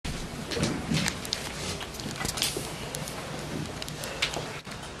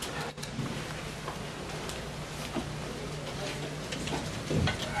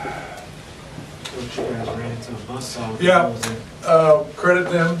the buzzsaw. Yeah, credit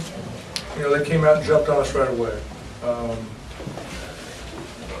them. You know, they came out and jumped on us right away.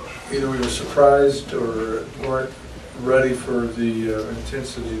 Either we were surprised or weren't ready for the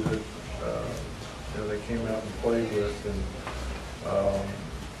intensity that you know, they came out and played with, and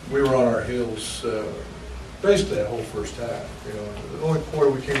we were on our heels basically that whole first half. You know, the only quarter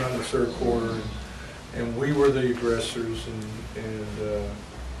we came out in the third quarter, and we were the aggressors, and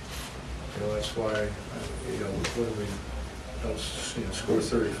you know, that's why, you know, what did we, you know, score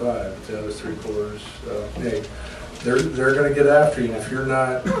 35, but the other three quarters, hey, they're going to get after you, and if you're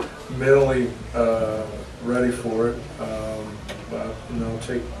not mentally ready for it, you know,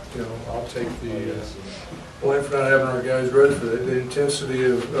 I'll take the blame for not having our guys ready for it. The intensity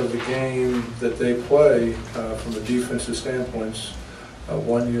of the game that they play from a defensive standpoint,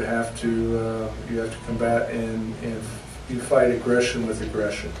 one, you have to combat, and you fight aggression with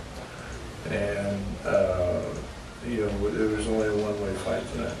aggression, and you know, there's only one way to fight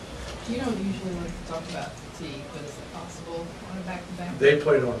for that. You don't usually want to talk about fatigue, but is it possible on a back-to-back? They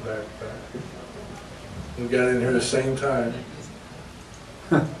played on a back-to-back. We got in here at the same time.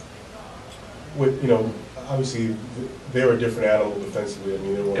 With, you know, obviously they're a different animal defensively. I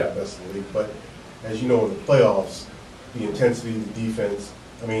mean, they're one of the best in the league. But as you know, in the playoffs, the intensity, the defense.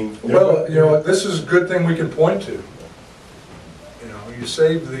 I mean, well, you know, this is a good thing we can point to. You know, you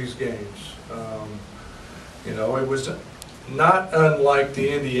saved these games. You know, it was not unlike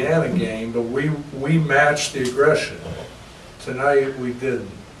the Indiana game, but we matched the aggression. Tonight we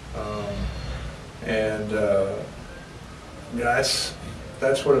didn't, and that's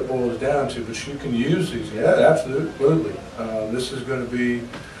what it boils down to. But you can use these. Yeah, absolutely. This is going to be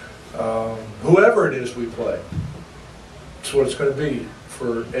whoever it is we play. It's what it's going to be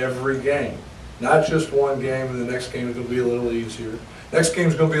for every game. Not just one game, and the next game is going to be a little easier. Next game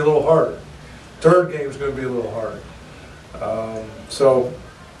is going to be a little harder. Third game is going to be a little harder.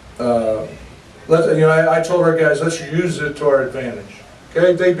 You know, I told our guys, let's use it to our advantage.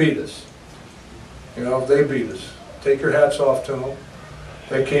 Okay, they beat us. You know, they beat us. Take your hats off to them.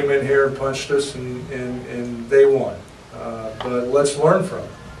 They came in here and punched us, and they won. But let's learn from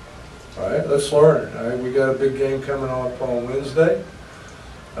it. All right, let's learn. All right, we got a big game coming up on Wednesday.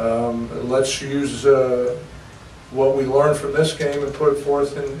 Let's use what we learned from this game and put it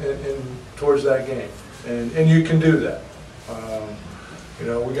forth in towards that game. And you can do that. You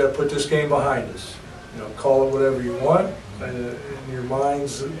know, we got to put this game behind us. You know, call it whatever you want in your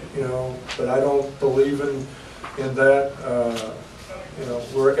minds. You know, but I don't believe in that. You know,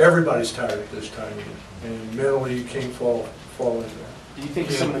 where everybody's tired at this time, and mentally you can't fall into that. Do you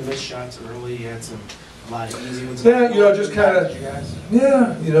think some of the missed shots early had a lot of easy ones? Yeah, you know, just kind of.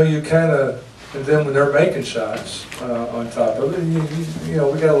 Yeah, you know, you kind of, and then when they're making shots on top of it, you know,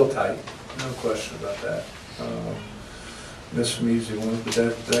 we got a little tight. No question about that. Missed some easy ones, but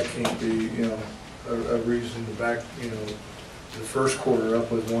that can't be, you know, a reason to back, you know, the first quarter up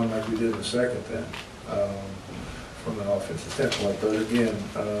with one like we did in the second then, from an offensive standpoint. But again,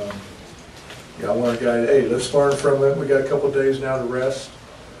 yeah, I want a guy, hey, let's learn from it. We got a couple of days now to rest.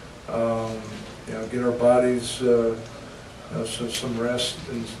 You know, get our bodies, you know, some rest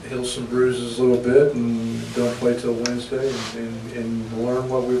and heal some bruises a little bit, and don't play till Wednesday, and learn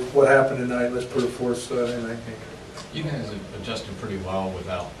what happened tonight. Let's put it forth in that game. You guys have adjusted pretty well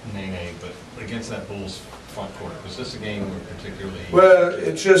without Nene, but against that Bulls front court, was this a game where particularly? Well,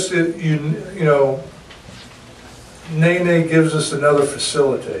 it's just you know, Nene gives us another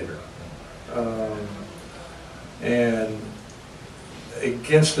facilitator, and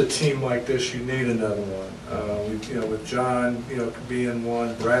against a team like this, you need another one. You know, with John, you know, being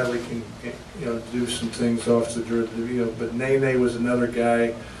one, Bradley can, you know, do some things off the dribble, you know, but Nene was another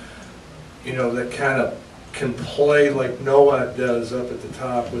guy, you know, that kind of can play like Noah does up at the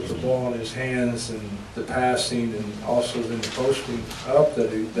top with the ball in his hands, and the passing, and also then the posting up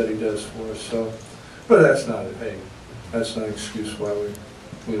that he does for us. So, but that's not it. Hey, that's not an excuse why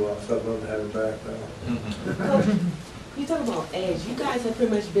we lost. I'd love to have him back though. You talk about edge. You guys have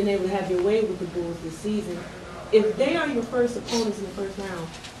pretty much been able to have your way with the Bulls this season. If they are your first opponents in the first round,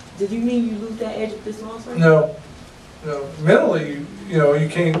 did you mean you lose that edge with this loss right now? No. Mentally, you know, you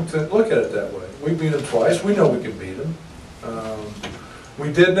can't look at it that way. We beat them twice. We know we can beat them.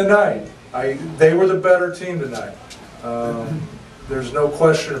 We did tonight. They were the better team tonight. There's no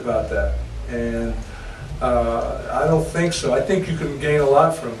question about that. And I don't think so. I think you can gain a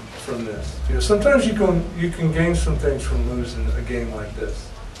lot from this. You know, sometimes you can gain some things from losing a game like this,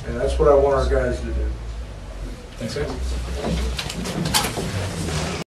 and that's what I want our guys to do. Thanks,